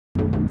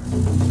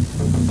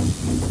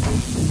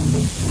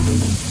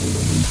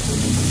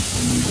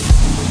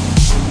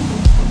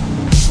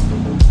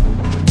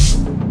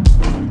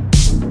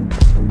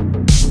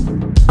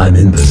I'm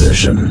in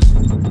position.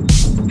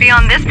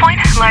 Beyond this point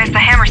lies the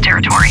Hammer's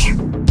territory.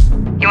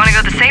 You want to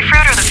go the safe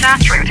route or the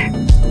fast route?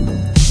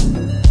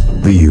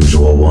 The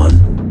usual one.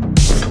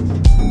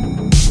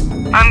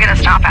 I'm gonna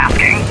stop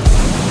asking.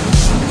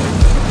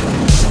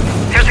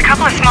 There's a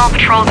couple of small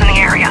patrols in the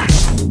area.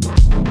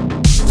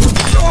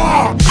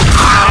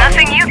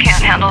 Nothing you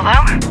can't handle,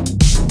 though.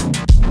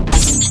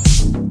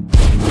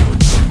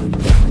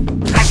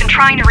 I've been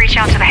trying to reach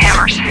out to the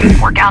Hammers,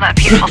 work out a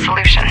peaceful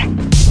solution.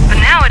 But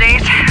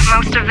nowadays,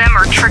 most of them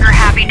are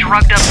trigger-happy,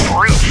 drugged-up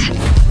brutes.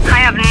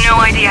 I have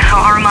no idea how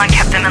Armand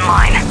kept them in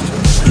line.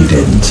 He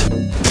didn't.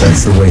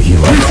 That's the way he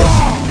liked them.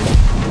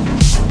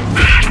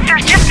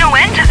 There's just no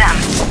end to them.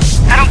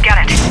 I don't get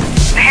it.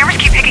 The Hammers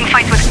keep picking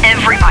fights with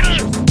everybody.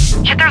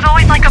 Yet there's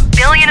always like a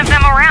billion of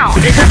them around.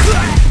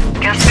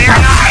 Guess they're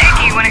not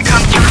picky when it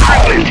comes to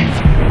recruitment.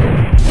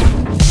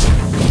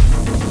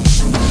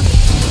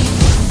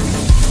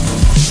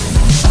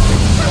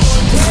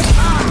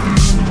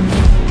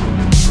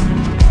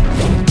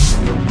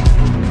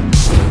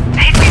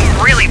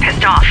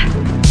 Off.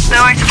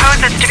 Though I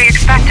suppose that's to be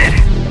expected.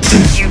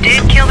 You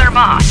did kill their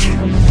boss.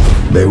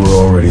 They were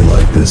already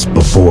like this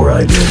before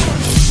I did.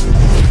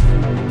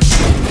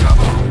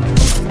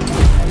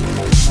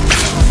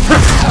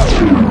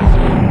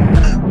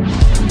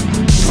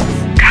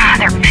 God,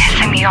 they're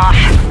pissing me off.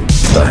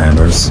 The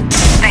Hammers?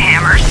 The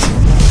Hammers.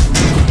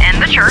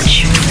 And the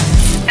church.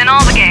 And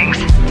all the gangs.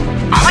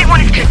 All I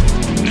want is to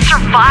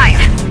survive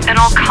at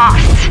all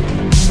costs.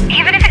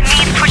 Even if it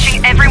means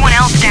pushing everyone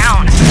else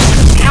down.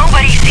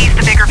 Nobody sees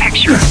the bigger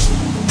picture.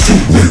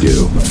 We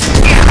do.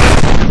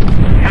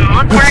 And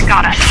look where it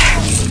got us.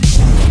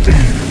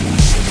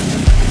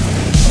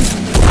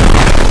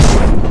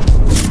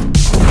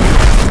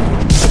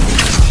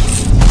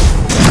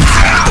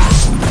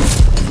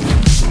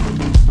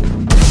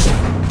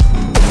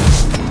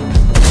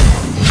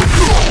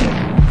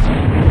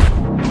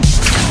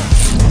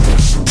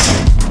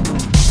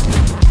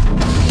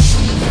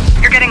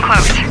 You're getting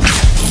close.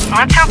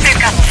 Let's hope they've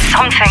got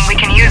something we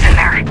can use in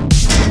there.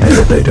 And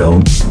if they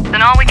don't?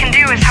 Then all we can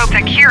do is hope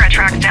that Kira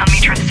tracks down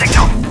Mitra's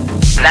signal.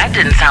 That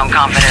didn't sound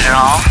confident at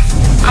all.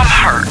 I'm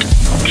hurt.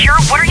 Kira,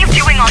 what are you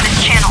doing on this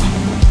channel?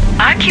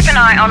 I keep an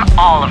eye on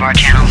all of our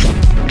channels,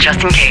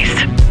 just in case.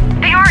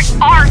 They aren't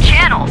our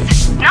channels,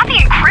 not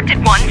the encrypted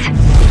ones.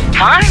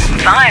 Fine,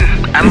 fine.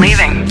 I'm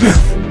leaving.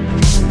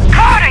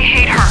 God, I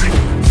hate her.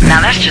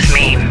 Now that's just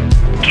me.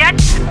 Get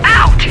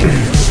out!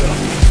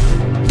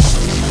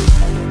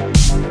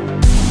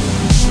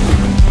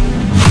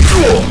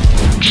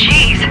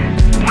 Jeez,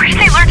 where did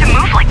they learn to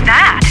move like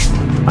that?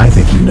 I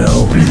think you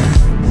know.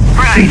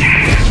 Right.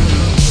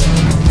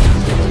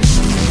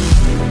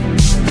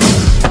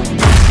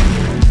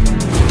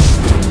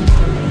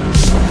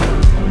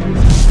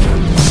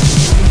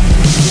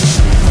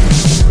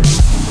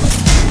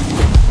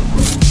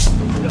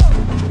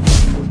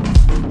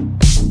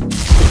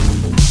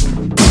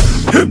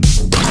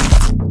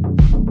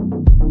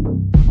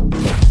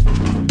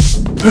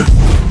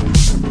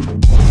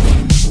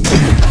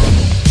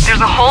 There's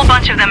a whole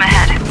bunch of them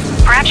ahead.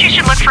 Perhaps you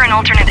should look for an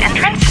alternate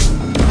entrance?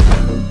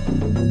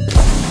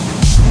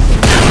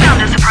 Bound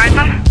to surprise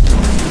them.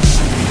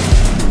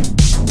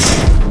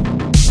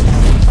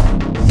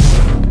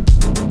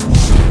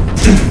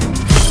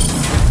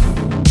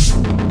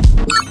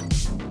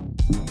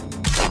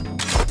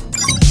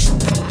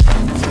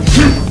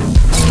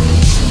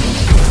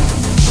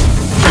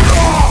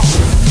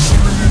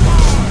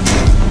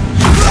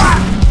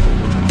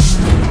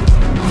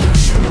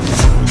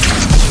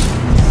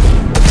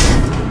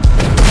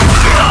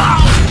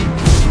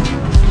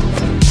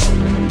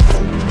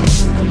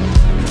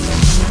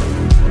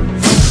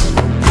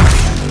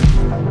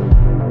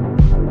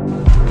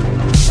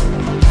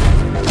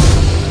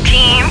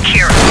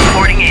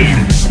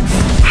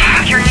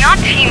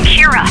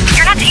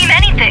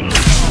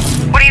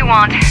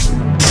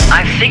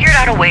 I've figured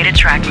out a way to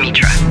track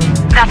Mitra.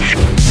 That's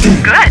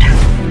good.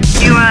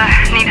 You,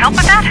 need help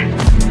with that?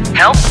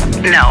 Help?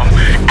 No.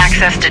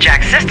 Access to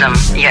Jack's system?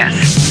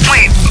 Yes.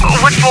 Wait,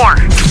 what for?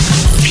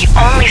 The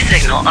only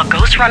signal a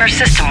Ghostrunner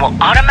system will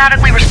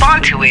automatically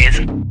respond to is...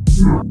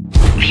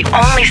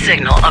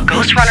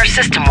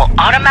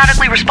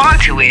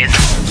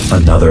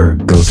 Another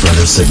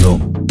Ghostrunner signal?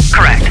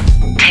 Correct.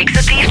 Takes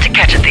a thief to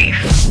catch a thief.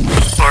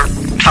 Or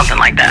something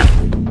like that.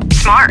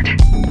 Smart.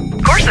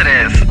 Of course it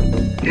is.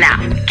 Now,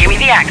 give me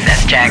the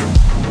access, Jack.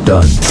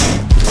 Done.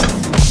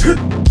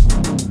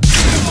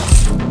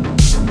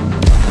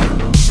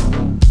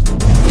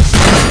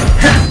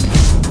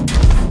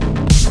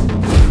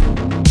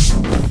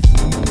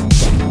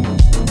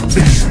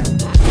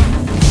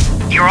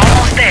 You're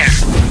almost there.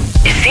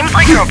 It seems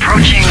like you're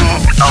approaching a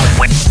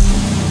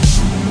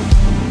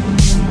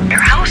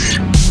warehouse?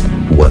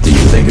 What do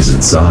you think is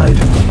inside?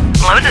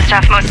 Loads of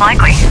stuff, most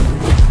likely.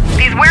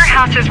 These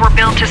warehouses were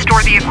built to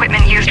store the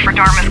equipment used for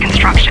Dharma's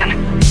construction.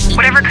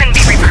 Whatever couldn't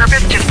be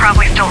repurposed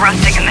Probably still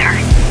rusting in there.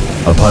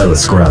 A pile of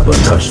scrap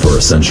untouched for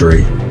a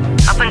century.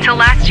 Up until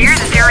last year,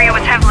 this area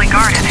was heavily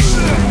guarded.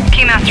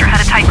 Keymaster had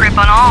a tight grip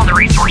on all the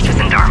resources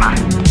in Dharma.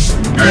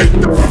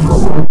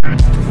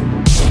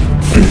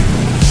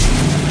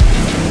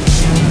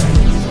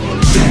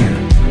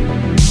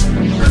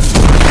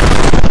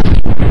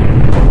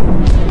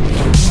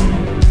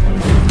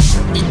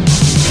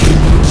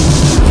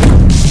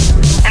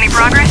 Any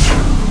progress?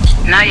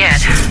 Not yet.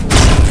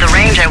 The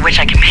range at which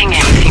I can ping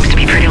him seems to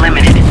be pretty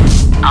limited.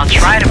 I'll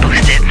try to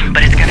boost it,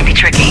 but it's gonna be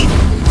tricky.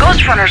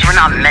 Ghostrunners were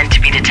not meant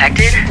to be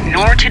detected,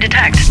 nor to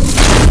detect.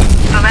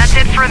 So that's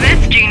it for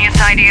this genius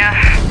idea.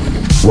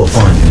 We'll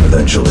find him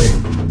eventually.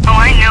 Oh,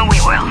 I know we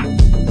will.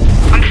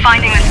 I'm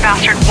finding this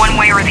bastard one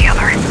way or the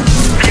other.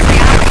 But if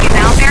reality is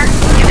out there,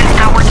 it's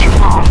an hour too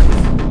long.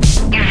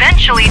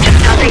 Eventually, it just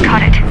doesn't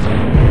cut it.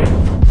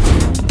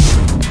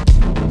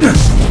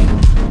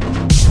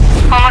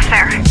 Almost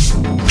there.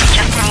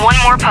 Just one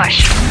more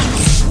push.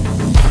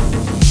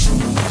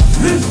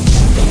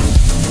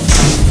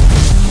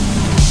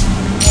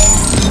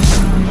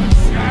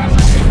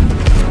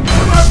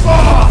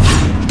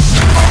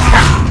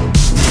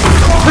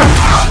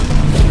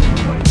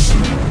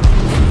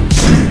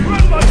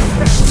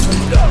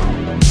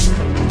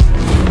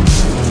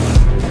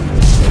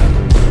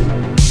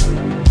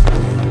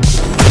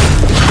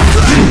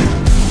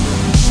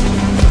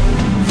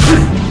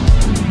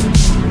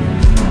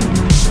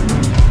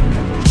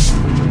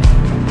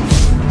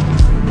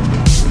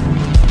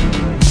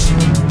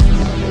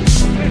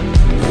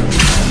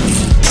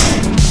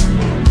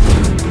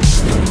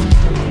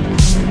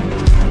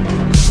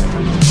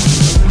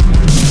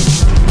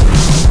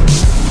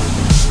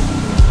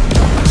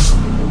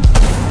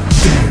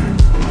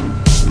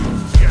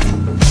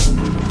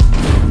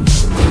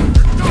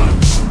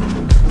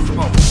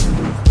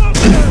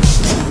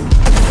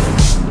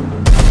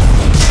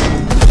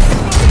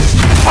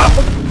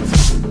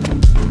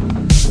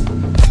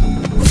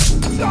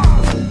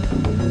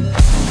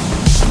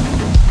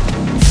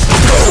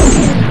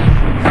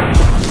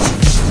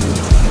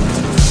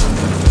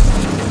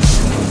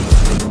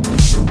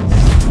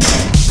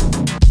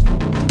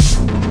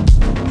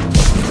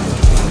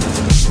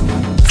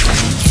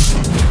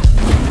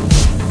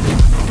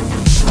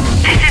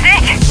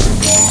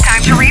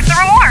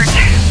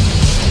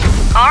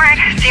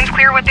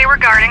 What they were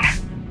guarding.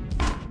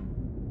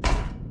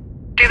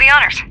 Do the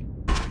honors.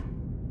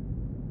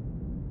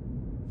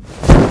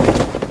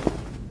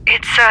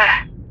 It's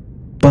a...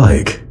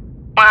 bike.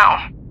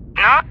 Wow.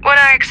 Not what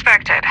I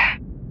expected.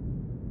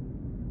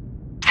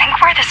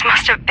 Think where this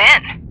must have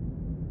been.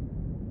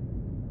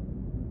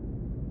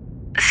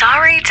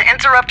 Sorry to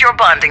interrupt your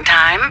bonding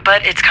time,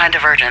 but it's kind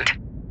of urgent.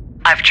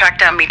 I've tracked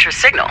down Mitra's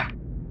signal,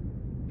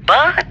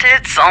 but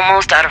it's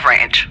almost out of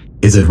range.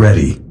 Is it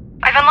ready?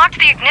 I've unlocked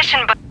the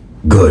ignition, but...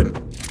 Good.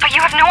 But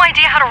you have no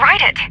idea how to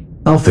write it.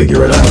 I'll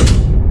figure it out.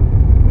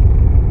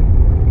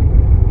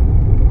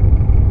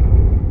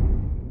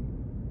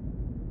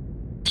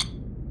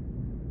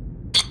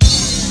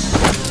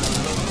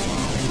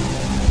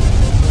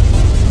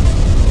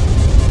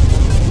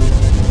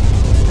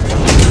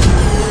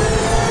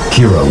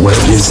 Kira,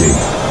 where is he?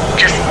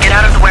 Just get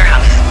out of the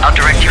warehouse. I'll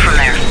direct you from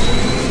there.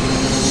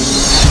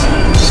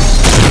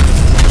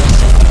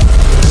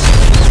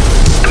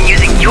 I'm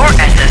using your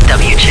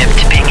SSW chip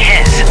to ping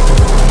his.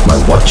 My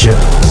what chip?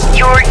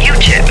 Your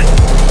U-chip.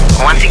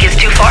 Once he gets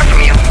too far from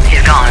you,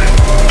 he's gone.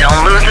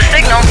 Don't lose the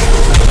signal.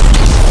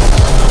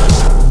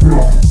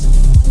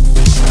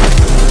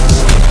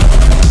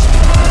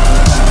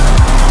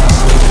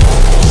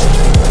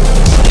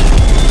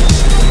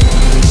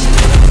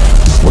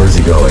 Where's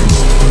he going?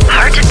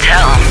 Hard to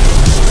tell.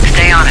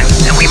 Stay on him,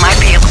 and we might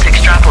be able to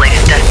extrapolate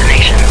his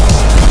destination.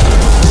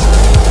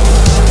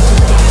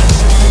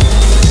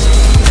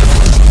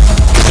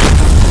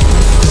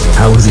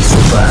 How is he so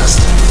fast?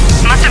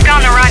 Must have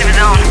gotten a ride of his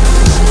own.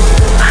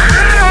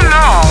 I don't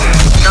know.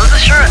 Those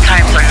Ashura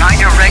types are not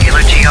your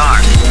regular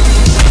GRs.